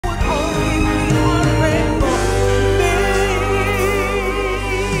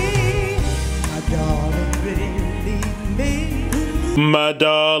My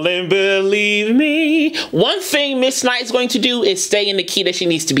darling, believe me. One thing Miss Knight's going to do is stay in the key that she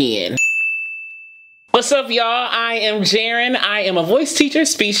needs to be in. What's up, y'all? I am Jaren. I am a voice teacher,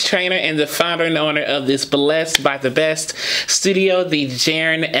 speech trainer, and the founder and owner of this Blessed by the Best studio, the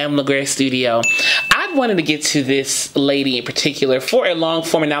Jaren M. LeGrand studio. I've wanted to get to this lady in particular for a long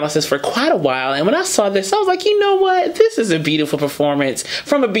form analysis for quite a while, and when I saw this, I was like, you know what? This is a beautiful performance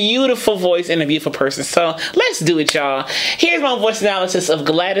from a beautiful voice and a beautiful person. So let's do it, y'all. Here's my voice analysis of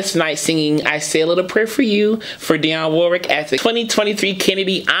GLADYS Knight singing I Say a Little Prayer for You for Dionne Warwick at the 2023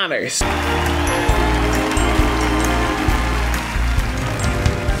 Kennedy Honors.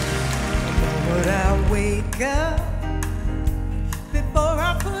 Wake up before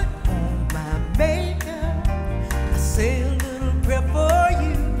I put on my makeup. I say a little prayer for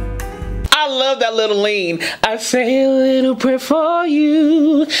you. I love that little lean. I say a little prayer for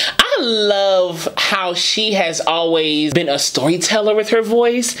you. I love how she has always been a storyteller with her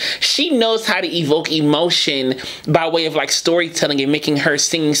voice. She knows how to evoke emotion by way of like storytelling and making her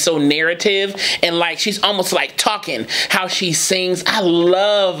singing so narrative, and like she's almost like talking how she sings. I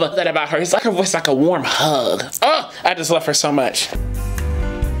love that about her. It's like her voice like a warm hug. Oh, I just love her so much.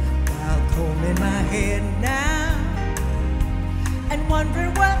 While combing my head now and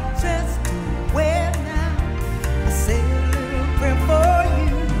wondering what dress to wear now, I say a little prayer for you.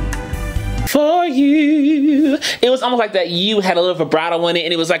 For you. It was almost like that you had a little vibrato in it,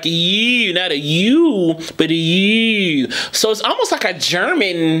 and it was like a you, not a you, but a you. So it's almost like a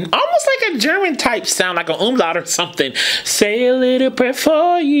German type sound, like an umlaut or something. Say a little prayer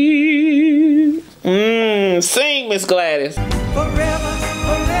for you. Sing, Miss GLADYS. Forever,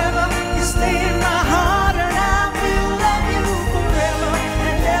 forever, you stay in my heart, and I will love you forever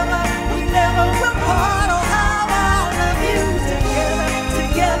and ever. We never will part. Oh, how I love you. Together,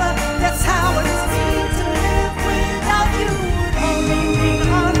 together, that's how it seems to live without you. Only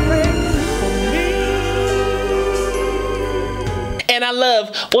heartbreak for me. And I love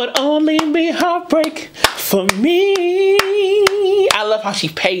would only be heartbreak for me. I love how she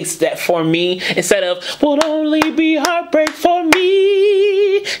paced that for me instead of would only be heartbreak for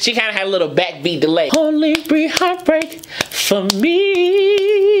me. She kind of had a little backbeat delay. Only be heartbreak for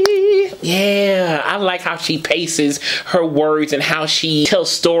me. Yeah, I like how she paces her words and how she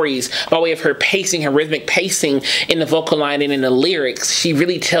tells stories by way of her pacing, her rhythmic pacing in the vocal line and in the lyrics. She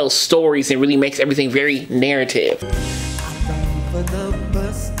really tells stories and really makes everything very narrative. For the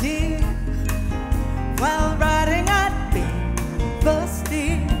bus dear, while riding I'd be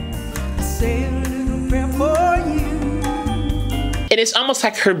busted. I say a little prayer for you. And it's almost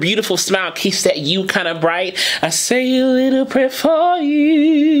like her beautiful smile keeps that you kind of bright. I say a little prayer for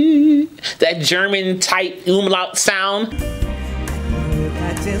you. That German type umlaut sound.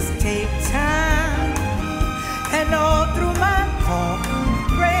 I just take time, and all through my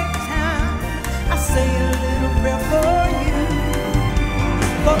heartbreak time, I say a little prayer for you.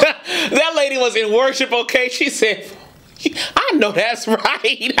 That lady was in worship, okay? She said, I know that's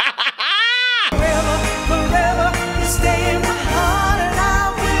right. Forever, forever, you stay in my heart, and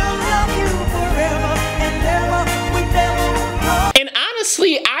I will love you forever and ever. We never will part. And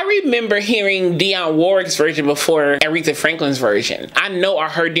honestly, I remember hearing Dionne Warwick's version before Aretha Franklin's version. I know I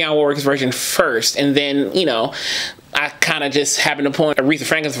heard Dionne Warwick's version first, and then, you know, I kind of just happened upon Aretha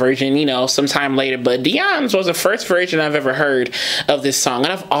Franklin's version, you know, sometime later. But Dionne's was the first version I've ever heard of this song,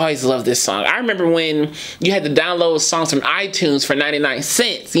 and I've always loved this song. I remember when you had to download songs from iTunes for 99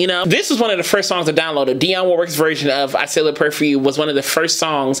 cents, you know? This was one of the first songs I downloaded. Dionne Warwick's version of I Say a Little Prayer for You was one of the first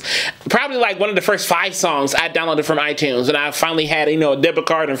songs, probably like one of the first 5 songs I downloaded from iTunes, and I finally had, you know, a debit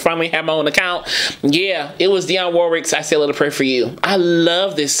card and finally had my own account. Yeah, it was Dionne Warwick's I Say a Little Prayer for You. I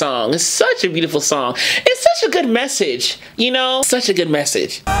love this song. It's such a beautiful song. It's such a good message. You know, such a good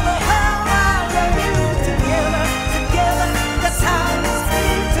message.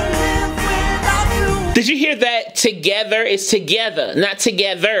 Did you hear that? Together is together, not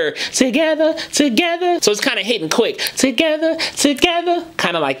together. Together, together. So it's kind of hitting quick. Together, together.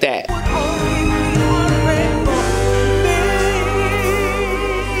 Kind of like that.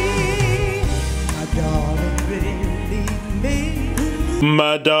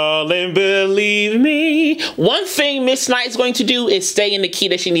 My darling, believe me. One thing Miss Knight's going to do is stay in the key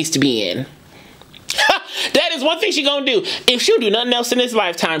that she needs to be in. That is one thing she gonna do. If she'll do nothing else in this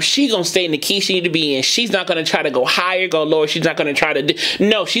lifetime, she gonna stay in the key she need to be in. She's not gonna try to go higher, go lower. She's not gonna try to do,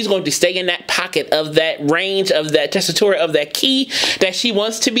 no, she's going to stay in that pocket of that range, of that tessitura, of that key that she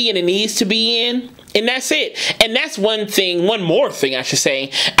wants to be in and needs to be in. And that's it. And that's one more thing I should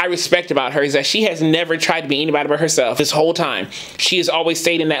say, I respect about her, is that she has never tried to be anybody but herself this whole time. She has always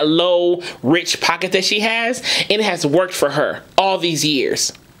stayed in that low, rich pocket that she has, and it has worked for her all these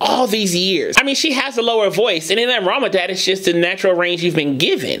years. All these years. I mean, she has a lower voice, and ain't nothing wrong with that. It's just the natural range you've been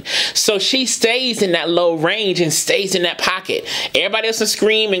given. So she stays in that low range and stays in that pocket. Everybody else will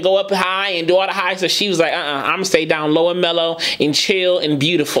scream and go up high and do all the highs. So she was like, I'm gonna stay down low and mellow and chill and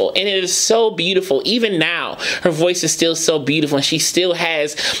beautiful. And it is so beautiful. Even now, her voice is still so beautiful, and she still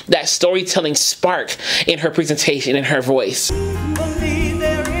has that storytelling spark in her presentation, in her voice. Believe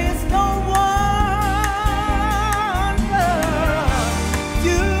there is no one but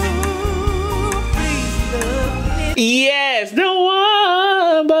you. Please love me. Yes, no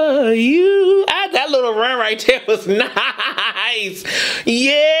one but you. That little run right there was nice.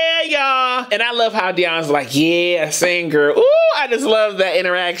 Yeah, y'all. And I love how Dion's like, yeah, sing, girl. Ooh, I just love that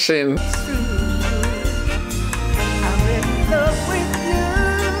interaction. I'm in love with you.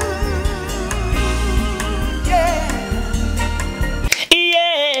 Yeah.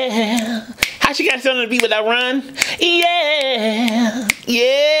 Yeah. How she got something to beat with that run? Yeah.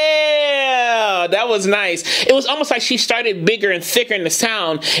 Yeah. That was nice. It was almost like she started bigger and thicker in the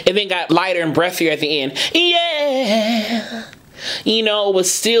sound and then got lighter and breathier at the end. Yeah. You know, it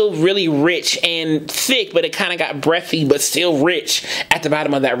was still really rich and thick, but it kind of got breathy, but still rich at the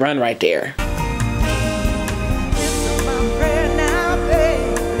bottom of that run right there. It's my prayer now,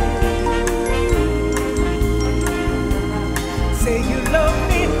 baby. Say you love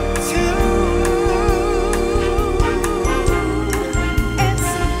me too. It's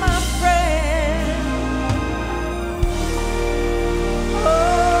my prayer.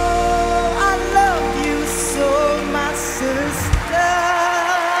 Oh, I love you so, my sister.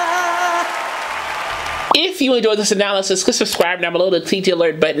 If you enjoyed this analysis, click subscribe down below, the TT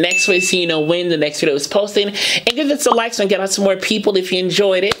alert button next way so you know when the next video is posting, and give it some likes and get out some more people if you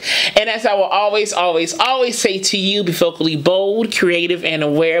enjoyed it. And as I will always say to you, be vocally bold, creative, and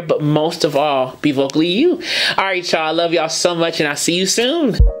aware, but most of all, be vocally you. All right, y'all, I love y'all so much, and I'll see you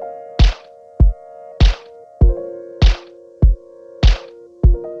soon.